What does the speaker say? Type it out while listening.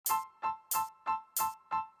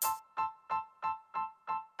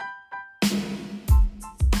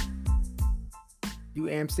New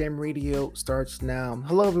Amsterdam Radio starts now.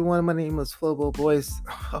 Hello, everyone. My name is Flobo Boys,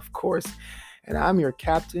 of course, and I'm your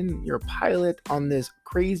captain, your pilot on this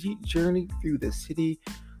crazy journey through the city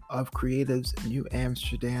of creatives, New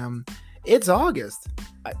Amsterdam. It's August.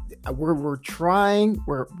 We're trying,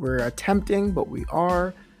 we're attempting, but we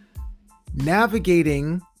are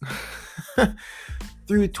navigating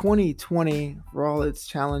through 2020 for all its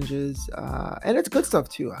challenges, and it's good stuff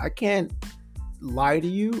too. I can't lie to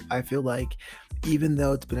you. I feel like even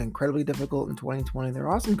though it's been incredibly difficult in 2020, there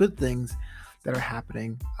are some good things that are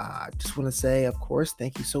happening. I just want to say, of course,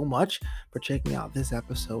 thank you so much for checking out this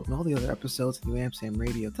episode and all the other episodes of New Amsterdam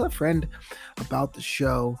Radio. Tell a friend about the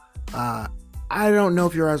show. I don't know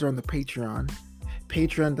if you guys are on the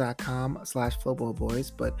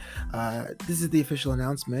patreon.com/FloboBoys, but this is the official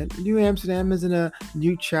announcement. New Amsterdam is in a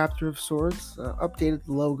new chapter of sorts, updated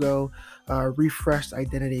logo, refreshed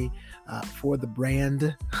identity for the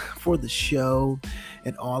brand, for the show,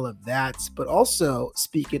 and all of that. But also,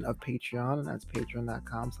 speaking of Patreon, and that's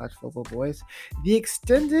patreon.com/FloboBoys, the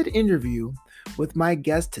extended interview with my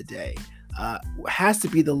guest today has to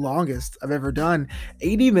be the longest I've ever done.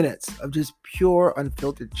 80 minutes of just pure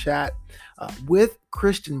unfiltered chat with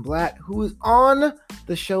Christian Blatt, who is on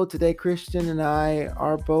the show today. Christian and I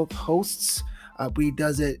are both hosts, but he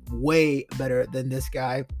does it way better than this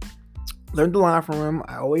guy. Learned a lot from him.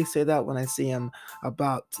 I always say that when I see him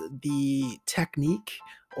about the technique,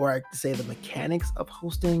 or I could say the mechanics of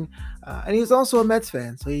hosting. And he's also a Mets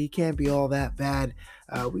fan, so he can't be all that bad.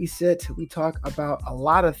 We talk about a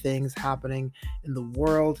lot of things happening in the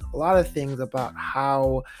world, a lot of things about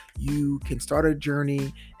how you can start a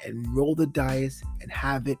journey and roll the dice and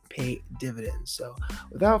have it pay dividends. So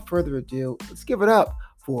without further ado, let's give it up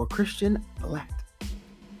for Christian Blatt.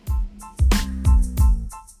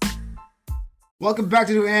 Welcome back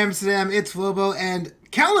to New Amsterdam. It's Flobo, and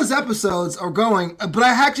countless episodes are going, but I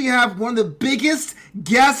actually have one of the biggest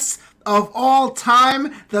guests of all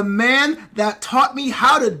time, the man that taught me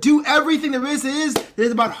how to do everything there is. It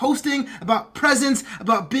is about hosting, about presence,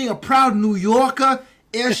 about being a proud New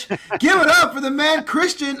Yorker-ish. Give it up for the man,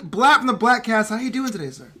 Christian Blatt from the Blattcast. How are you doing today,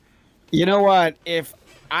 sir? You know what? If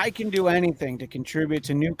I can do anything to contribute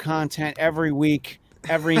to new content every week,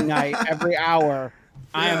 every night, every hour,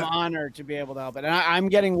 I am honored to be able to help it. And I'm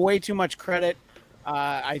getting way too much credit.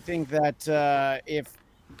 I think that if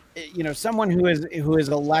someone who is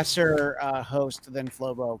a lesser host than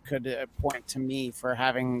Flobo could point to me for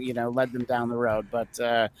having led them down the road. But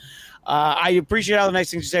I appreciate all the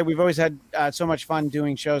nice things you say. We've always had so much fun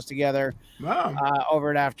doing shows together. Wow.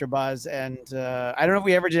 Over at AfterBuzz, and I don't know if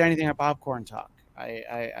we ever did anything at Popcorn Talk.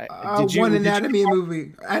 Did you? One Anatomy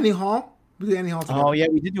movie, Annie Hall. We did Annie Hall together. Oh yeah,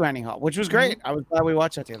 we did do Annie Hall, which was great. I was glad we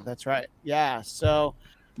watched that together. That's right. Yeah. So.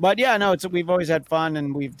 But yeah, no, we've always had fun,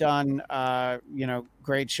 and we've done,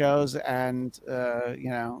 great shows, and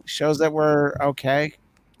shows that were okay,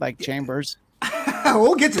 like Chambers.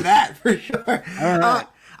 We'll get to that for sure. All right.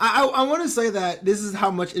 I want to say that this is how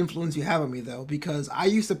much influence you have on me, though, because I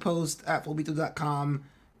used to post at FullBeatles.com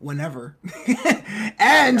whenever,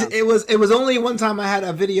 and it was only one time I had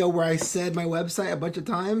a video where I said my website a bunch of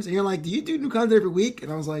times, and you're like, "Do you do new content every week?"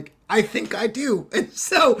 And I was like, "I think I do." And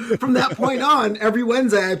so from that point on, every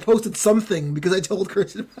Wednesday I posted something because I told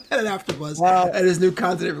Christian at AfterBuzz and his new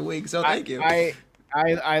content every week. So thank you. I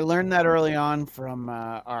learned that early on from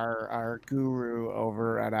our guru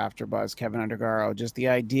over at AfterBuzz, Kevin Undergaro. Just the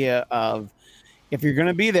idea of, if you're going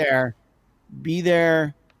to be there.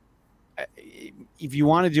 If you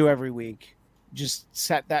want to do every week, just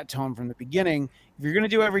set that tone from the beginning. If you're going to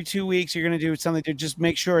do every 2 weeks, you're going to do something to just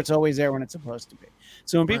make sure it's always there when it's supposed to be.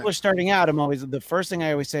 So when people are starting out, the first thing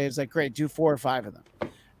I always say is like, great, do 4 or 5 of them.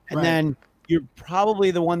 And then you're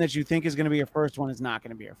probably the one that you think is going to be your first one is not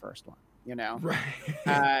going to be your first one.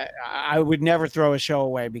 I would never throw a show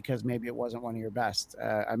away because maybe it wasn't one of your best.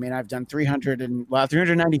 I've done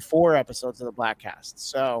 394 episodes of the Blattcast.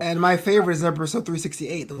 So, and my favorite is episode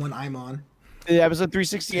 368, the one I'm on. The episode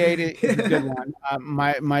 368 is a good one.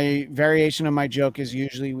 My variation of my joke is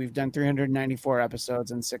usually we've done 394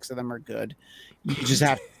 episodes and 6 of them are good. You just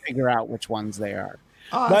have to figure out which ones they are.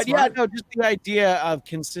 But just the idea of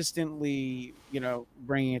consistently,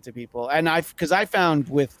 bringing it to people. And because I found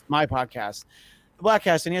with my podcast, the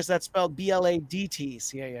Blattcast, and yes, that's spelled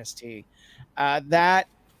BLADTCAST, that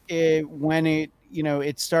when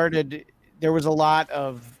it started, there were a lot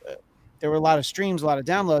of streams, a lot of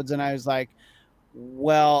downloads, and I was like,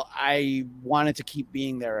 well, I wanted to keep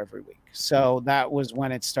being there every week. So that was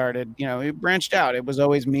when it started, it branched out. It was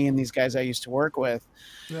always me and these guys I used to work with.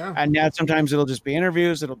 Yeah. And now sometimes it'll just be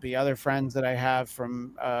interviews. It'll be other friends that I have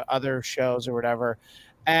from other shows or whatever.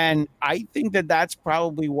 And I think that that's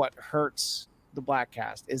probably what hurts the Black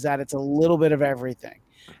Cast, is that it's a little bit of everything.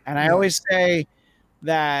 And I always say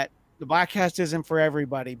that the Black Cast isn't for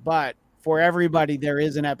everybody, but for everybody, there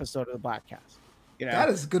is an episode of the Black Cast. You know, that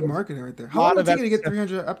is good marketing right there. How long did it take you to get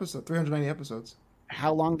 390 episodes?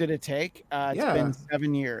 How long did it take? It's been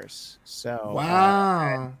 7 years. So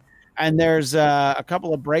wow. And there's a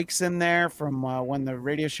couple of breaks in there from when the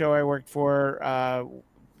radio show I worked for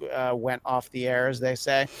went off the air, as they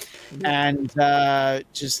say. And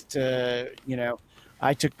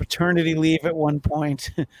I took paternity leave at one point.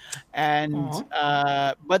 And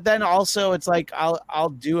but then also it's like I'll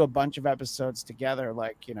do a bunch of episodes together,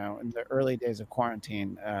 like, in the early days of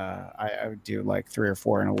quarantine. I would do like 3 or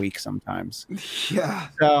 4 in a week sometimes. Yeah.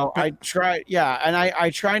 So I try, and I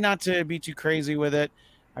try not to be too crazy with it.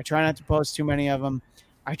 I try not to post too many of them.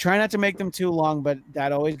 I try not to make them too long, but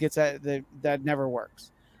that always gets that never works.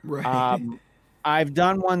 Right. I've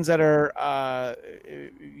done ones that are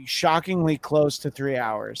shockingly close to 3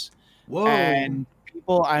 hours. Whoa. And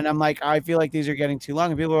I'm like, I feel like these are getting too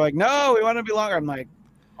long. And people are like, no, we want to be longer. I'm like,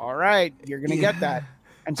 all right, you're going to get that.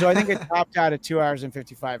 And so I think it topped out at 2 hours and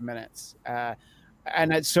 55 minutes.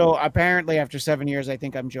 So apparently after 7 years, I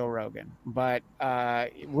think I'm Joe Rogan, but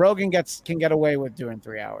Rogan can get away with doing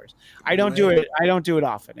 3 hours. I don't do it. I don't do it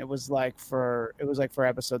often. It was like for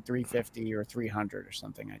episode 350 or 300 or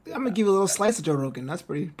something. I'm gonna give you a little slice of Joe Rogan. That's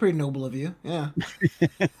pretty noble of you. Yeah.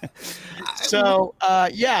 So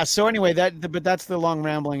anyway, but that's the long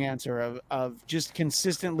rambling answer of just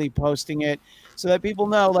consistently posting it so that people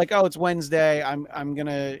know, like, oh, it's Wednesday. I'm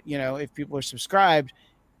gonna, if people are subscribed,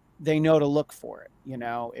 they know to look for it.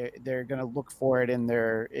 They're going to look for it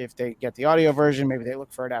if they get the audio version, maybe they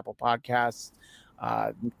look for it Apple Podcasts.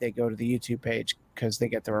 They go to the YouTube page because they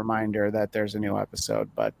get the reminder that there's a new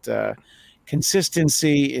episode. But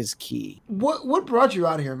consistency is key. What brought you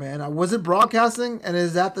out here, man? Was it broadcasting, and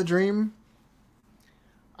is that the dream?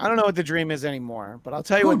 I don't know what the dream is anymore, but I'll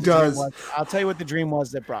tell you what the dream was. I'll tell you what the dream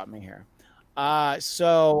was that brought me here.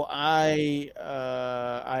 So I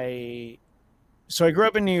grew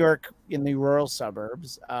up in New York in the rural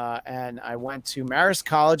suburbs, and I went to Marist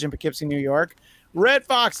College in Poughkeepsie, New York. Red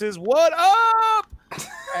Foxes, what up?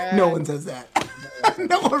 No one says that.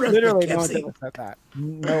 No one literally no one said that.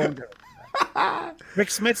 No one did that. Rick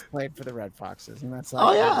Smits played for the Red Foxes, and that's like,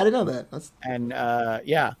 oh yeah, I didn't know that. And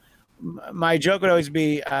my joke would always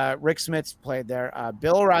be Rick Smits played there.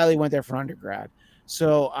 Bill O'Reilly went there for undergrad,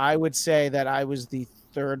 so I would say that I was the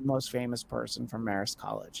third most famous person from Marist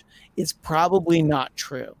College. It's probably not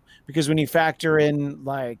true, because when you factor in,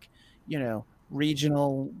 like,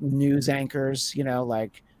 regional news anchors,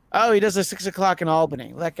 like, oh, he does a 6 o'clock in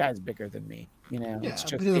Albany. Well, that guy's bigger than me. It's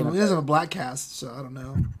just, he doesn't have a black cast, so I don't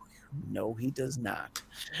know. No, he does not.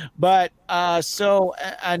 But I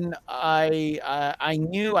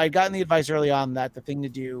knew I'd gotten the advice early on that the thing to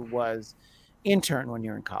do was intern when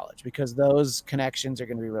you're in college, because those connections are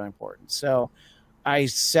going to be really important. So I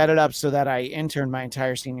set it up so that I interned my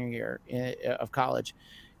entire senior year of college.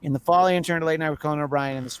 In the fall, I interned at Late Night with Conan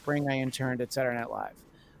O'Brien. In the spring, I interned at Saturday Night Live.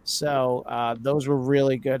 So those were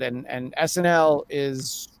really good. And SNL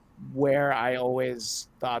is where I always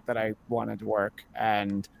thought that I wanted to work,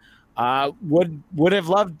 and would have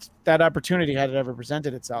loved that opportunity had it ever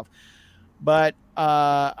presented itself. But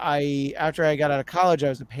after I got out of college, I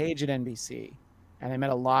was a page at NBC, and I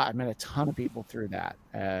met a ton of people through that.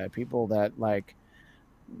 People that, like,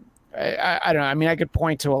 I don't know. I mean, I could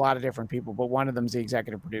point to a lot of different people, but one of them is the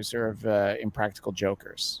executive producer of Impractical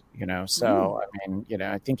Jokers, So, I mean,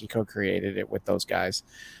 I think he co-created it with those guys.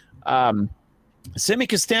 Simi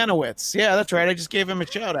Kostanowitz. Yeah, that's right. I just gave him a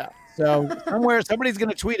shout out. So somewhere somebody's going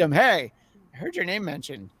to tweet him, hey, I heard your name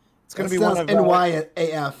mentioned. It's going to be one of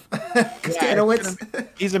NYAF. Kostanowitz.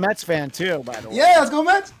 He's a Mets fan too, by the way. Yeah, let's go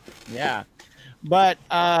Mets. Yeah. But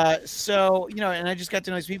and I just got to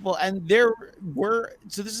know these people, and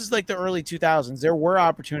so this is like the early 2000s. There were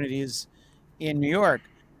opportunities in New York,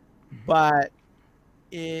 but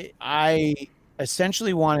I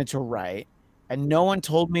essentially wanted to write, and no one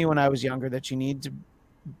told me when I was younger that you need to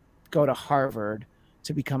go to Harvard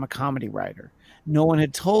to become a comedy writer. No one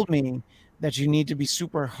had told me that you need to be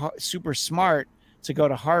super smart to go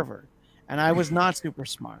to Harvard, and I was not super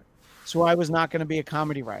smart. So I was not going to be a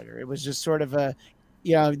comedy writer. It was just sort of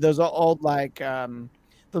those old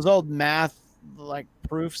math, like,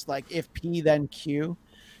 proofs, like if P then Q.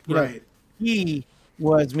 Right. P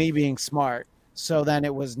was me being smart. So then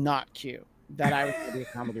it was not Q that I was going to be a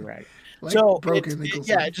comedy writer. Like so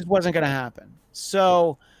it just wasn't going to happen.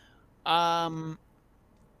 So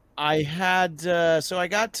I got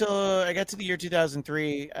to the year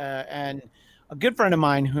 2003 and a good friend of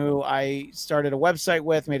mine who I started a website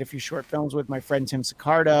with, made a few short films with, my friend Tim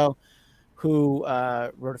Sicardo, who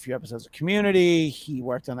wrote a few episodes of Community. He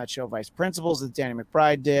worked on that show Vice Principals that Danny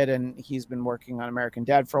McBride did, and he's been working on American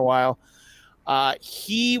Dad for a while.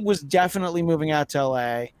 He was definitely moving out to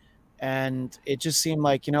LA, and it just seemed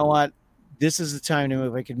like, you know what, this is the time to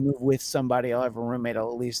move. I could move with somebody. I'll have a roommate. At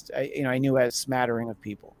least, I knew a smattering of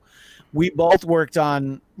people. We both worked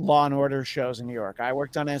on Law and Order shows in New York. I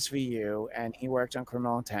worked on SVU, and he worked on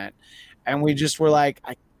Criminal Intent. And we just were like,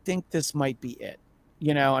 I think this might be it.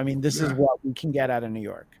 This is what we can get out of New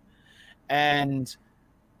York. And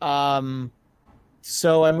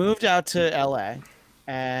so I moved out to LA,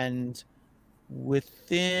 and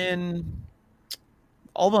within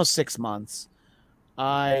almost 6 months,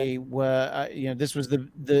 I was, this was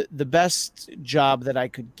the best job that I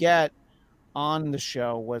could get on the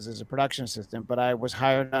show was as a production assistant, but I was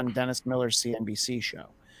hired on Dennis Miller's CNBC show.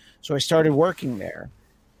 So I started working there,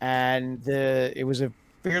 and it was a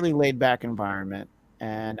fairly laid back environment.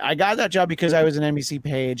 And I got that job because I was an NBC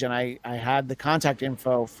page, and I had the contact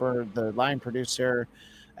info for the line producer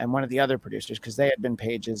and one of the other producers because they had been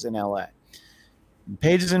pages in LA.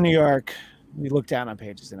 Pages in New York, we look down on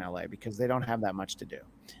pages in LA because they don't have that much to do.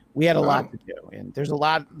 We had a lot to do, and there's a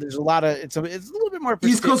lot of it's a little bit more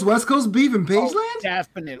East Coast, West Coast beef in Pageland.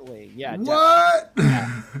 Definitely, yeah. What? Definitely.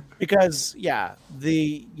 Yeah. Because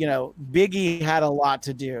Biggie had a lot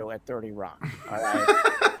to do at 30 Rock. All right,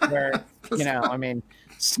 where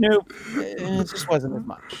Snoop, it just wasn't as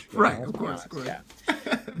much. Right, of course. Yeah.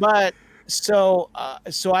 But so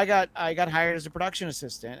I got hired as a production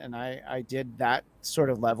assistant, and I did that sort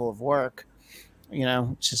of level of work.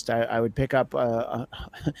 I would pick up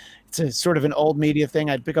it's a sort of an old media thing.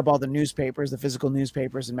 I'd pick up all the newspapers, the physical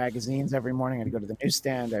newspapers and magazines every morning. I'd go to the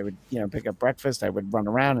newsstand. I would, pick up breakfast. I would run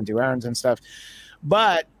around and do errands and stuff.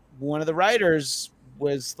 But one of the writers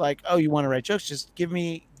was like, "Oh, you want to write jokes? Just give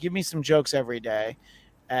me some jokes every day,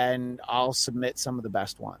 and I'll submit some of the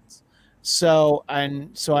best ones." So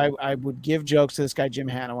I would give jokes to this guy, Jim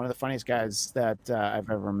Hanna, one of the funniest guys that I've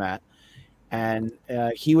ever met. And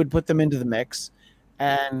he would put them into the mix.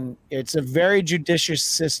 And it's a very judicious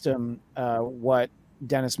system, what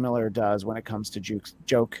Dennis Miller does when it comes to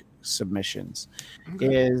joke submissions. Okay.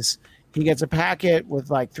 Is he gets a packet with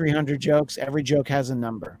like 300 jokes. Every joke has a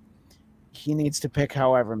number. He needs to pick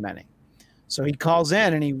however many. So he calls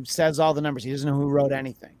in and he says all the numbers. He doesn't know who wrote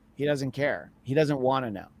anything. He doesn't care. He doesn't want to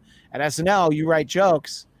know. At SNL, you write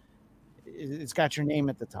jokes, it's got your name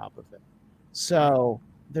at the top of it. So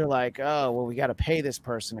they're like, oh, well, we got to pay this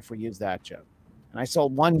person if we use that joke. And I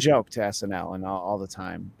sold one joke to SNL and all the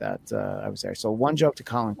time that I was there. So one joke to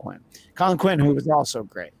Colin Quinn. Colin Quinn, who was also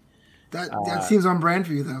great. That seems on brand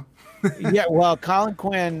for you, though. Yeah, well, Colin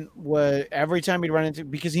Quinn would, every time he'd run into,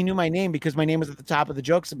 because he knew my name, because my name was at the top of the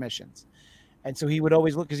joke submissions. And so he would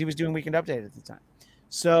always look, because he was doing Weekend Update at the time.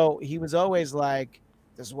 So he was always like,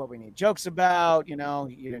 this is what we need jokes about,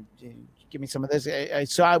 give me some of this.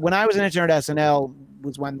 When I was an intern at SNL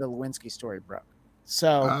was when the Lewinsky story broke.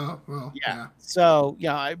 So, yeah. So,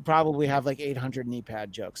 I probably have like 800 knee pad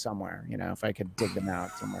jokes somewhere, if I could dig them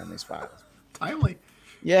out somewhere in these files. Timely.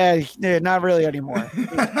 Yeah, not really anymore.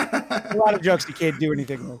 A lot of jokes you can't do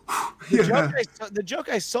anything with. The joke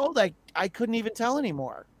I sold, I couldn't even tell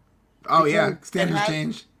anymore. Oh, yeah. Standards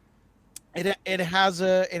change. It has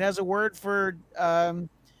a word for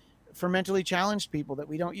mentally challenged people that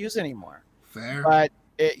we don't use anymore. Fair. But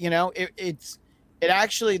it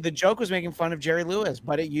actually, the joke was making fun of Jerry Lewis,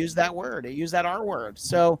 but it used that word. It used that R word.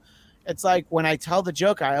 So it's like when I tell the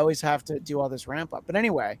joke, I always have to do all this ramp up. But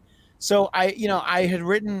anyway, so I had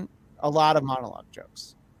written a lot of monologue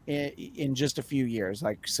jokes in just a few years,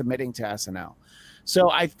 like submitting to SNL.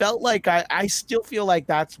 So I felt like I still feel like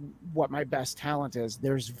that's what my best talent is.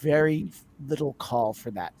 There's very little call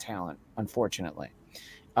for that talent, unfortunately,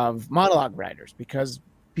 of monologue writers, because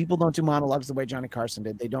people don't do monologues the way Johnny Carson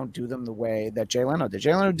did. They don't do them the way that Jay Leno did.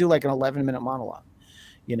 Jay Leno would do like an 11-minute monologue,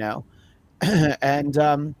 and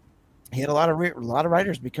he had a lot of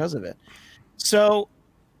writers because of it. So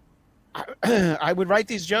I would write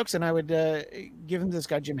these jokes and I would give them to this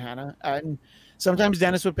guy, Jim Hanna. And sometimes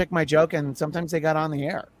Dennis would pick my joke and sometimes they got on the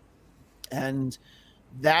air. And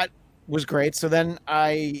that was great. So then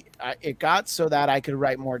it got so that I could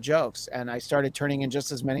write more jokes. And I started turning in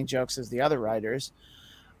just as many jokes as the other writers.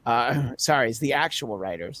 As the actual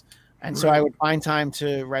writers. And so I would find time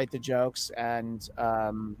to write the jokes. And,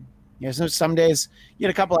 so some days you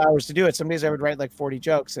had a couple hours to do it. Some days I would write like 40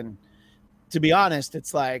 jokes. And to be honest,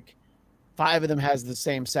 it's like 5 of them has the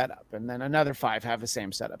same setup. And then another 5 have the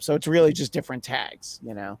same setup. So it's really just different tags,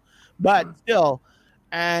 but still.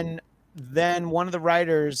 And then one of the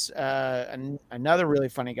writers, another really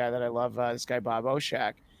funny guy that I love, this guy Bob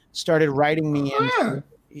Oshak, started writing me in.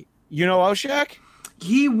 You know Oshak?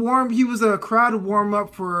 He was a crowd warm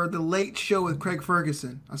up for the Late Show with Craig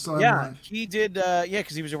Ferguson. I saw him live. He did.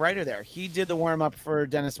 Because he was a writer there. He did the warm up for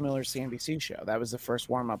Dennis Miller's CNBC show. That was the first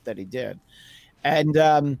warm up that he did,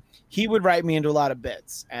 and he would write me into a lot of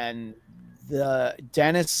bits. And the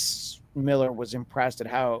Dennis Miller was impressed at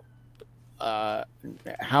how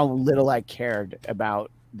little I cared about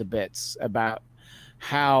the bits, about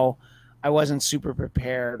how I wasn't super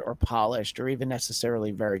prepared or polished or even necessarily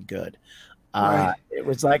very good. Right. It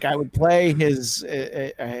was like I would play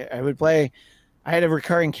I had a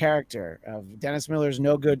recurring character of Dennis Miller's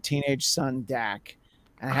no good teenage son, Dak.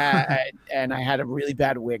 And I had a really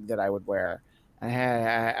bad wig that I would wear. I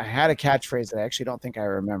had a catchphrase that I actually don't think I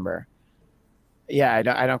remember. Yeah,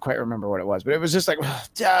 I don't quite remember what it was, but it was just like, oh,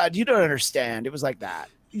 Dad, you don't understand. It was like that.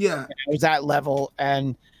 Yeah. It was that level,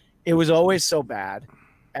 and it was always so bad.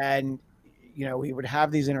 And we would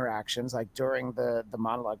have these interactions like during the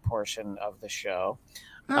monologue portion of the show.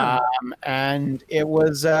 And it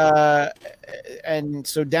was and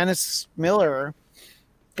so Dennis Miller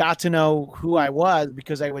got to know who I was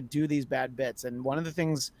because I would do these bad bits. And one of the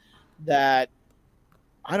things that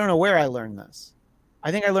I don't know where I learned this.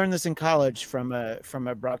 I think I learned this in college from a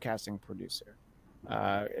broadcasting producer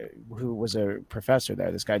who was a professor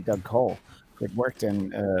there, this guy Doug Cole, who had worked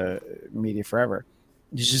in media forever.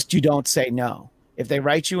 You don't say no. If they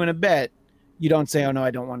write you in a bit, you don't say, oh no,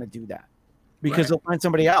 I don't want to do that, because they'll find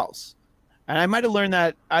somebody else. And I might have learned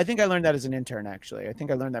that. I think I learned that as an intern, actually. I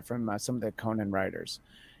think I learned that from some of the Conan writers.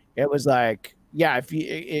 It was like, yeah, if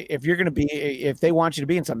you're going to be, if they want you to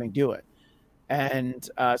be in something, do it. And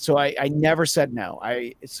so I never said no.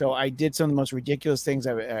 So I did some of the most ridiculous things.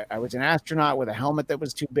 I was an astronaut with a helmet that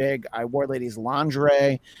was too big. I wore ladies'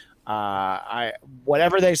 lingerie.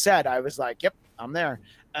 Whatever they said, I was like, yep, I'm there.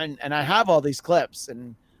 And I have all these clips,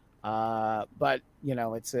 and but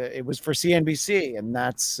it was for CNBC, and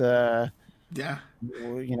that's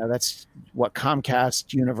that's what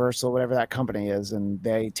Comcast, Universal, whatever that company is, and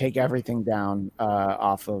they take everything down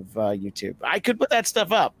off of YouTube. I could put that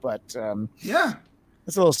stuff up, but it's a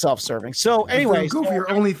little self-serving. So anyway, go for your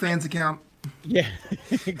OnlyFans account. Yeah,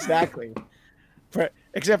 exactly.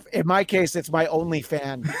 Except in my case, it's my only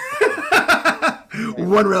fan.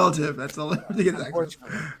 One relative. That's all.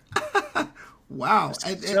 Wow.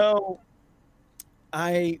 So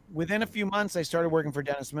within a few months, I started working for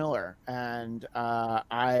Dennis Miller, and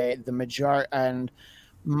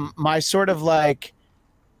my sort of like,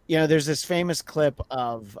 there's this famous clip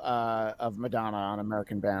of Madonna on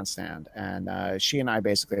American Bandstand, and she and I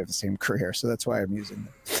basically have the same career, so that's why I'm using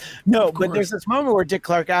it. No, but there's this moment where Dick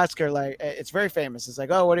Clark asked her, like, it's very famous. It's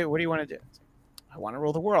like, oh, what do you want to do? I want to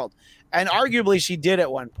rule the world. And arguably she did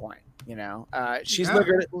at one point, she's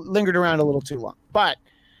lingered around a little too long, but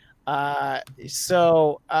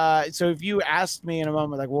so if you asked me in a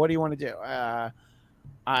moment, like, well, what do you want to do?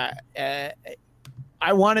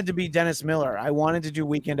 I wanted to be Dennis Miller. I wanted to do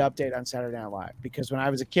Weekend Update on Saturday Night Live, because when I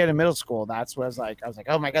was a kid in middle school, that's what I was like,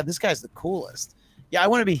 oh my God, this guy's the coolest. Yeah, I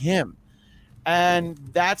want to be him. And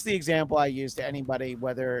that's the example I use to anybody,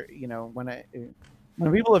 whether,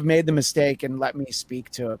 when people have made the mistake and let me speak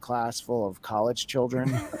to a class full of college children.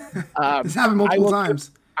 It's happened multiple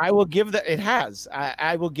times. I will give it has.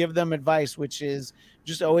 I will give them advice, which is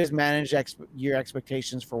just always manage your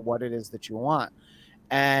expectations for what it is that you want.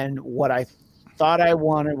 And what I thought I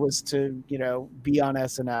wanted was to, be on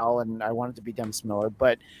SNL, and I wanted to be Dennis Miller,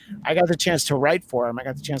 but I got the chance to write for him. I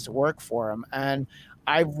got the chance to work for him, and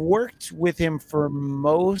I've worked with him for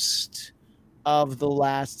most of the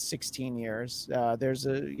last 16 years. There's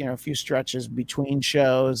a few stretches between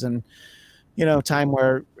shows, and time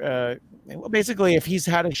where basically if he's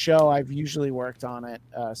had a show, I've usually worked on it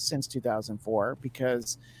since 2004,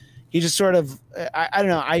 because he just sort of I don't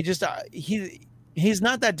know, he's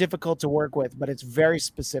not that difficult to work with, but it's very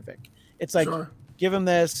specific. It's like, give him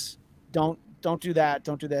this, don't do that,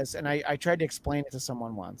 don't do this. And I tried to explain it to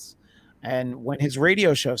someone once, and when his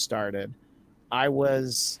radio show started, I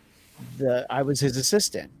was his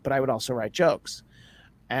assistant, but I would also write jokes.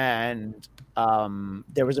 And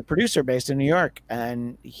there was a producer based in New York,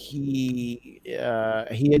 and he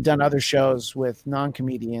had done other shows with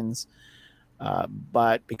non-comedians,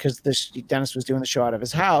 but because Dennis was doing the show out of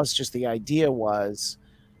his house, just the idea was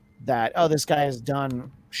that, oh, this guy has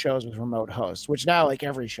done shows with remote hosts, which now like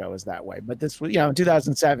every show is that way. But this was, in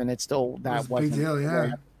 2007, it's still that wasn't a big deal,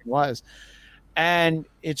 yeah. It was. And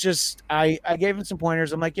it's just, I gave him some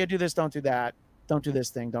pointers. I'm like, yeah, do this, don't do that. Don't do this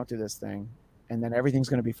thing. Don't do this thing. and then everything's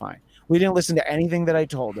going to be fine. We didn't listen to anything that I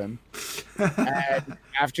told him. And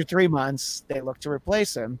after 3 months, they looked to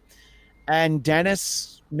replace him. And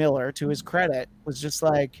Dennis Miller, to his credit, was just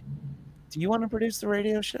like, do you want to produce the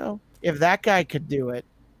radio show? If that guy could do it,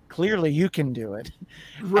 clearly you can do it.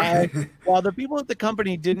 Right. And while the people at the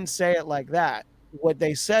company didn't say it like that, what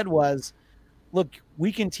they said was, look,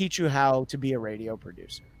 we can teach you how to be a radio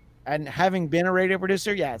producer. And having been a radio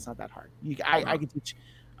producer, yeah, it's not that hard. I could teach.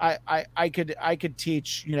 I could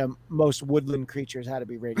teach, most woodland creatures how to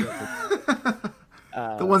be radio producers.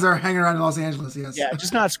 The ones that are hanging around in Los Angeles, yes. Yeah,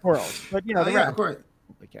 just not squirrels. But the yeah, of course.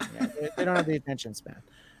 Yeah, they don't have the attention span.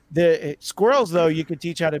 The squirrels, though, you could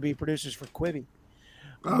teach how to be producers for Quibi.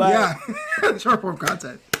 Oh, yeah. Short form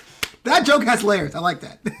content. That joke has layers. I like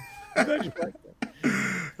that.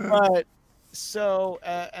 But so,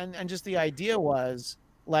 and just the idea was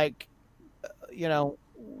like,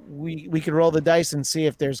 we could roll the dice and see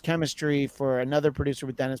if there's chemistry for another producer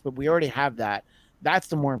with Dennis, but we already have that. That's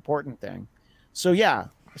the more important thing. So, yeah.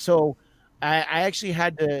 So I actually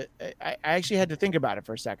had to think about it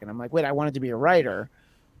for a second. I'm like, wait, I wanted to be a writer.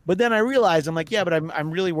 But then I realized, I'm like, yeah, but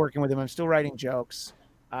I'm really working with him. I'm still writing jokes.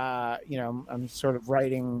 I'm sort of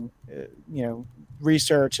writing,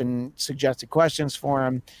 research and suggested questions for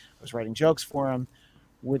him. I was writing jokes for him.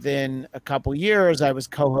 Within a couple years, I was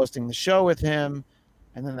co-hosting the show with him,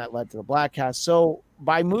 and then that led to the Blackcast. So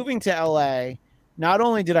by moving to LA, not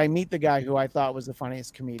only did I meet the guy who I thought was the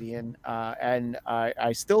funniest comedian, and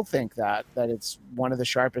I still think that it's one of the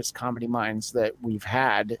sharpest comedy minds that we've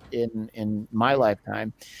had in my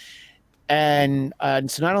lifetime. And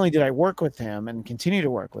so not only did I work with him and continue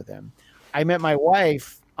to work with him, I met my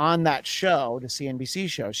wife on that show, the CNBC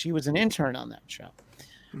show. She was an intern on that show.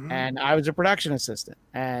 Mm-hmm. And I was a production assistant.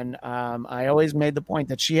 And I always made the point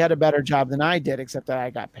that she had a better job than I did, except that I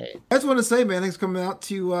got paid. I just want to say, man, thanks for coming out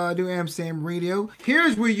to New Amsterdam Radio.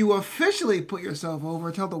 Here's where you officially put yourself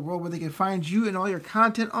over. Tell the world where they can find you and all your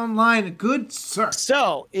content online. Good sir.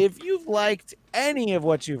 So if you've liked any of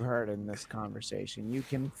what you've heard in this conversation, you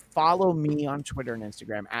can follow me on Twitter and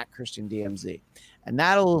Instagram at ChristianDMZ. And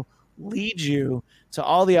that'll lead you to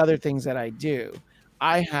all the other things that I do.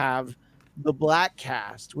 I have the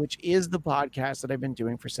Blackcast, which is the podcast that I've been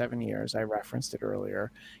doing for 7 years. I referenced it earlier.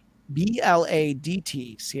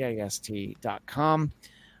 BLADTCAST.com.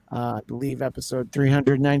 I believe episode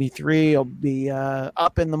 393 will be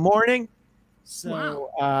up in the morning. So,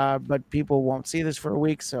 wow. But people won't see this for a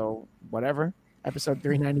week, so whatever. Episode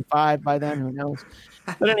 395 by then, who knows?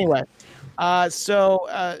 But anyway,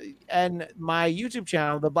 and my YouTube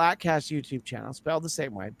channel, the Blackcast YouTube channel, spelled the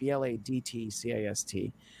same way,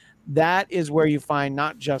 BLADTCAST. That is where you find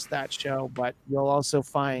not just that show, but you'll also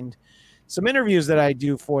find some interviews that I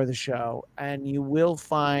do for the show. And you will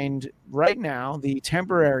find right now the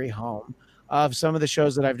temporary home of some of the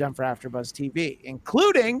shows that I've done for AfterBuzz TV,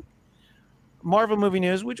 including Marvel Movie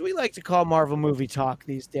News, which we like to call Marvel Movie Talk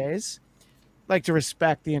these days. Like to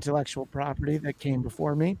respect the intellectual property that came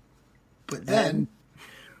before me. But then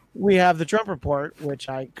we have the Trump Report, which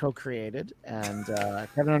I co-created, and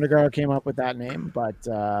Kevin Undergaro came up with that name, but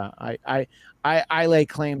I lay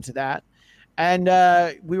claim to that. And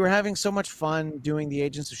we were having so much fun doing the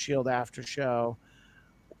Agents of S.H.I.E.L.D. after show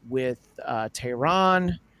with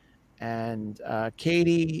Tehran and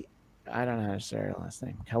Katie. I don't know how to say her last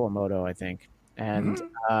name. Kawamoto, I think. And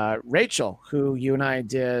Rachel, who you and I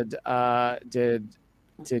did Radner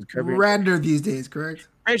these days, correct?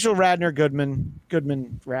 Rachel Radner Goodman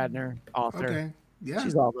Radner, author. Okay, yeah,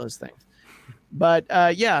 she's all those things. But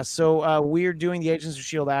so we're doing the Agents of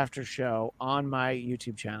S.H.I.E.L.D. after show on my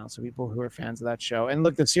YouTube channel. So people who are fans of that show, and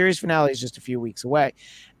look, the series finale is just a few weeks away,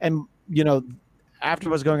 and after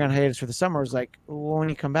I was going on hiatus for the summer, I was like, well, when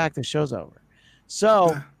you come back, the show's over.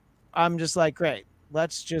 So I'm just like, great,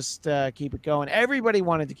 let's just keep it going. Everybody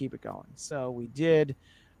wanted to keep it going, so we did.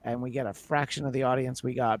 And we get a fraction of the audience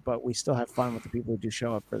we got, but we still have fun with the people who do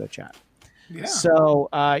show up for the chat. Yeah. So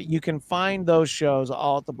you can find those shows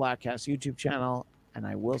all at the Blackcast YouTube channel, and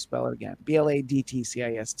I will spell it again,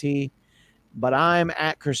 BLADTCAST. But I'm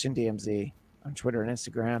at ChristianDMZ on Twitter and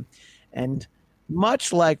Instagram. And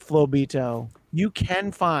much like Flobito, you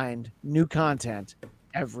can find new content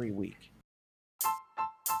every week.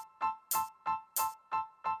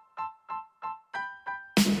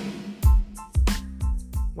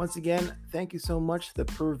 Once again, thank you so much to the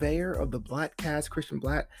purveyor of the Blackcast, Christian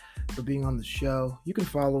Blatt, for being on the show. You can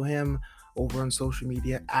follow him over on social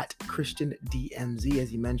media at ChristianDMZ,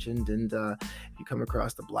 as you mentioned. And if you come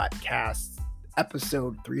across the Blackcast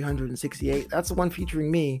episode 368, that's the one featuring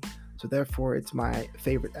me. So therefore, it's my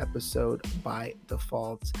favorite episode by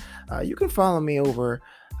default. You can follow me over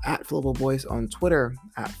at Flowable Voice on Twitter,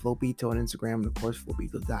 at Flowbito on Instagram, and of course,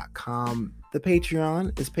 Flowbito.com. The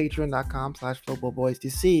Patreon is patreon.com/Flowable Voice. To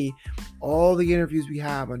see all the interviews we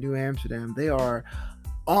have on New Amsterdam, they are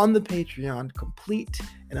on the Patreon, complete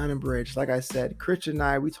and unabridged. Like I said, Christian and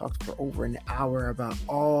I, we talked for over an hour about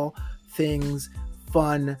all things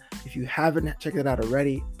fun. If you haven't checked it out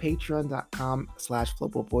already,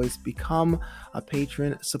 patreon.com/Flowable Voice. Become a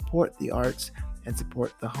patron, support the arts, and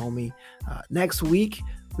support the homie. Next week,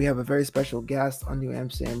 we have a very special guest on New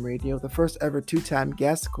Amsterdam Radio, the first ever two-time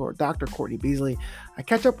guest, Dr. Courtney Beasley. I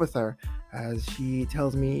catch up with her as she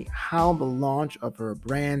tells me how the launch of her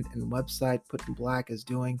brand and website, Put in Black, is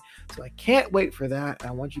doing. So I can't wait for that.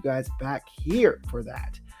 I want you guys back here for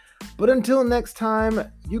that. But until next time,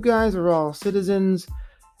 you guys are all citizens.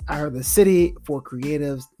 Are the city for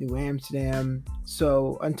creatives, New Amsterdam.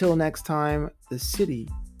 So until next time, the city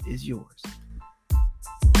is yours.